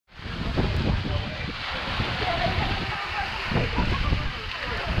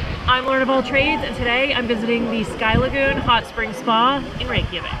I'm Lauren of All Trades, and today I'm visiting the Sky Lagoon Hot Spring Spa in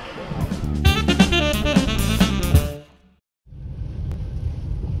Reykjavik.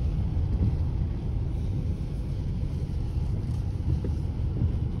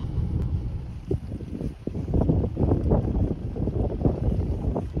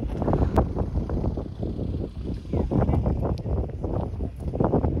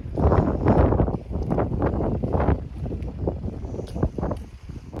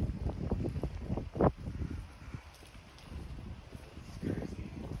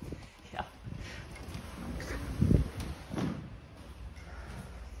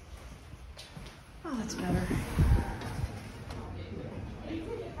 Oh, that's better.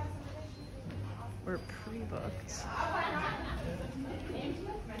 We're pre-booked.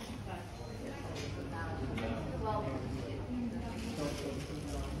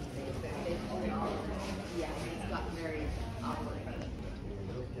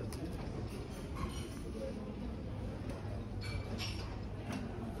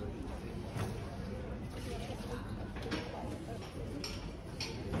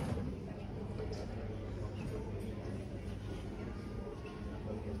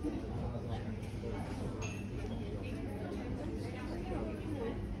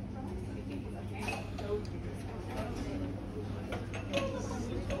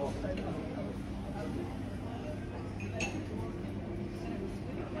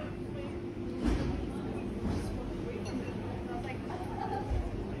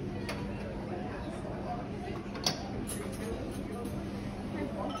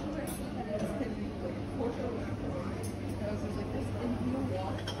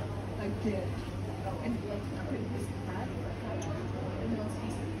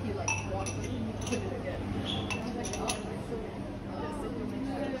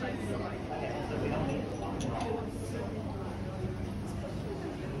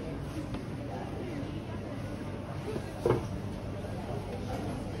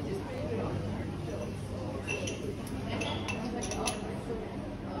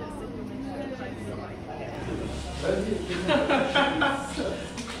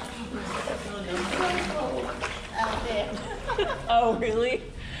 Oh, really?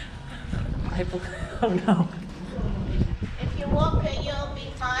 Oh no. If you walk it, you'll be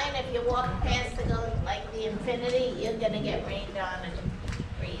fine. If you walk past the go like the infinity, you're gonna get rained on and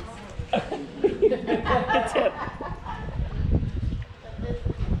freeze. That's it.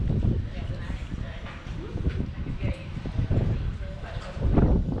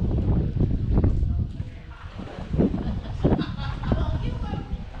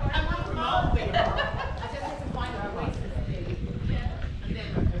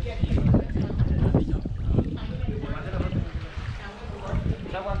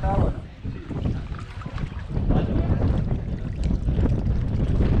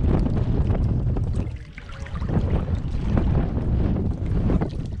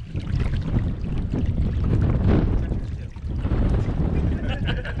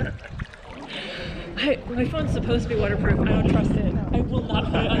 My phone's supposed to be waterproof. I don't trust it. I will not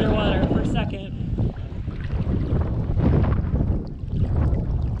put it underwater for a second.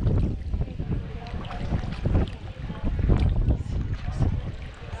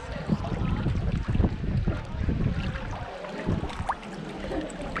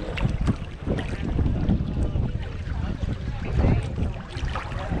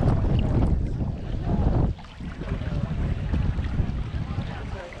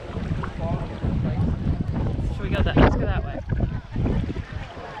 Let's go that way.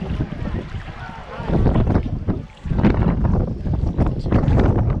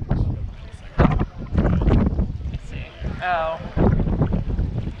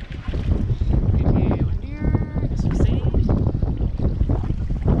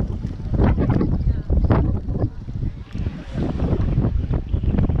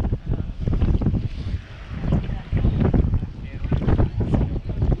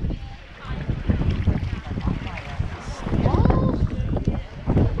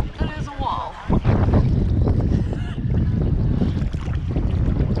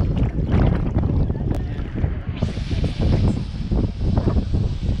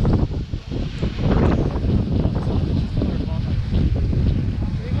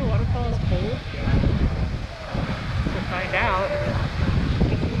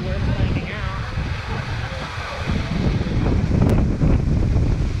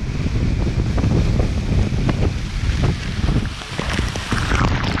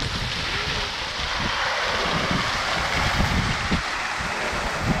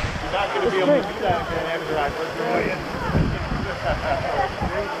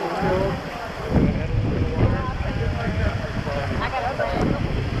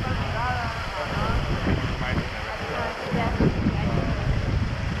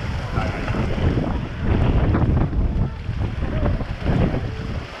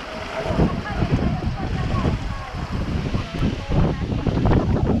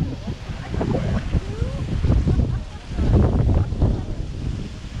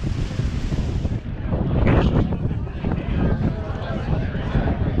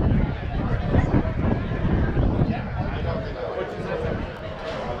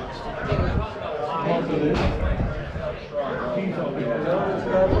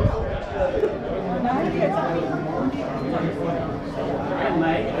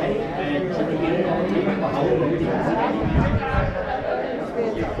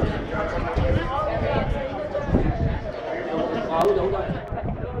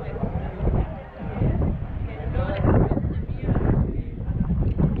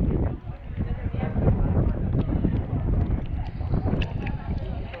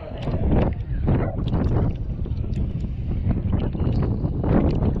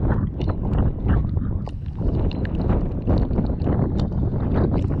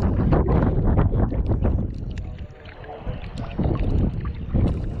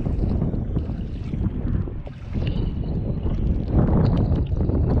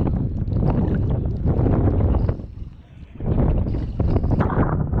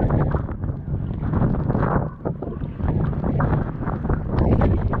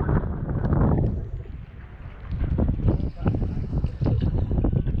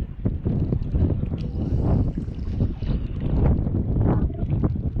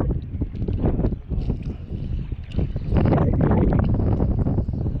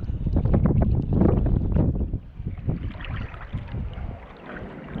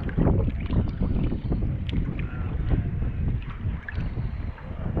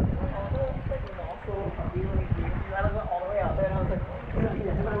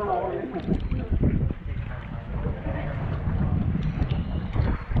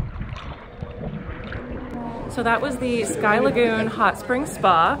 So that was the Sky Lagoon Hot Spring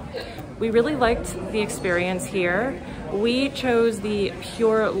Spa. We really liked the experience here. We chose the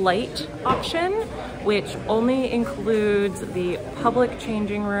Pure Light option, which only includes the public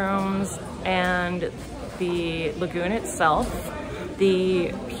changing rooms and the lagoon itself.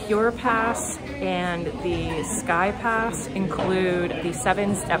 The Pure Pass and the Sky Pass include the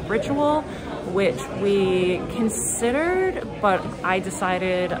 7-step ritual, which we considered, but I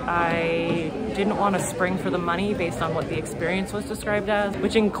decided I didn't want to spring for the money based on what the experience was described as,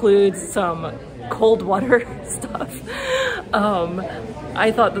 which includes some cold water stuff.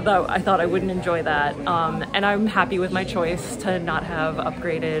 I thought I wouldn't enjoy that, and I'm happy with my choice to not have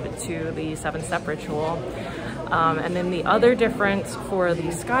upgraded to the 7-step ritual. And then the other difference for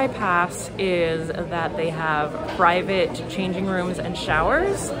the Sky Pass is that they have private changing rooms and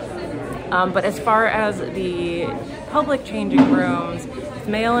showers. But as far as the public changing rooms, it's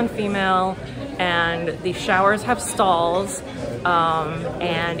male and female, and the showers have stalls.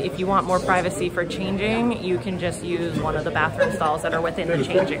 And if you want more privacy for changing, you can just use one of the bathroom stalls that are within the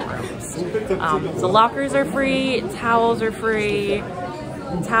changing rooms. The lockers are free, towels are free,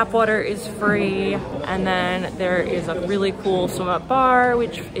 tap water is free, and then there is a really cool swim-up bar,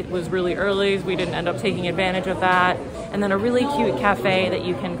 which it was really early, so we didn't end up taking advantage of that. And then a really cute cafe that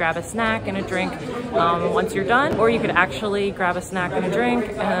you can grab a snack and a drink once you're done, or you could actually grab a snack and a drink,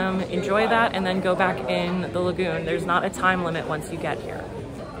 enjoy that, and then go back in the lagoon. There's not a time limit once you get here.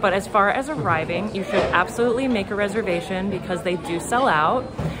 But as far as arriving, you should absolutely make a reservation because they do sell out.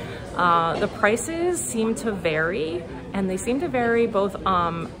 The prices seem to vary, and they seem to vary both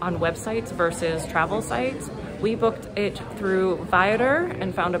on websites versus travel sites. We booked it through Viator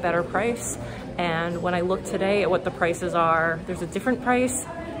and found a better price. And when I looked today at what the prices are, there's a different price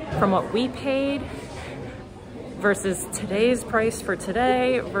from what we paid versus today's price for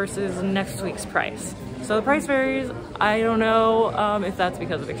today versus next week's price. So the price varies. I don't know if that's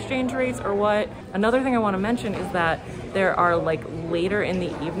because of exchange rates or what. Another thing I want to mention is that there are like later in the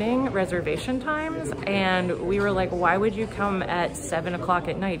evening reservation times, and we were like, why would you come at 7 o'clock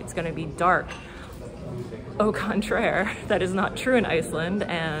at night? It's going to be dark. Au contraire, that is not true in Iceland,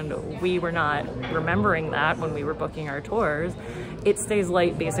 and we were not remembering that when we were booking our tours. It stays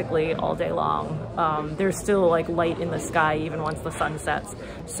light basically all day long. There's still like light in the sky even once the sun sets.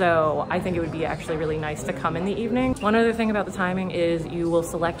 So I think it would be actually really nice to come in the evening. One other thing about the timing is you will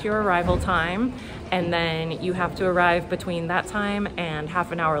select your arrival time, and then you have to arrive between that time and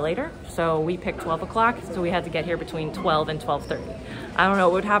half an hour later. So we picked 12 o'clock, so we had to get here between 12 and 12:30. I don't know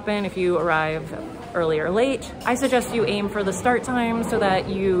what would happen if you arrive early or late. I suggest you aim for the start time so that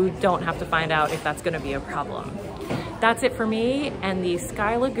you don't have to find out if that's going to be a problem. That's it for me and the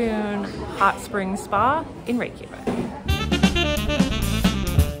Sky Lagoon Hot Spring Spa in Reykjavik.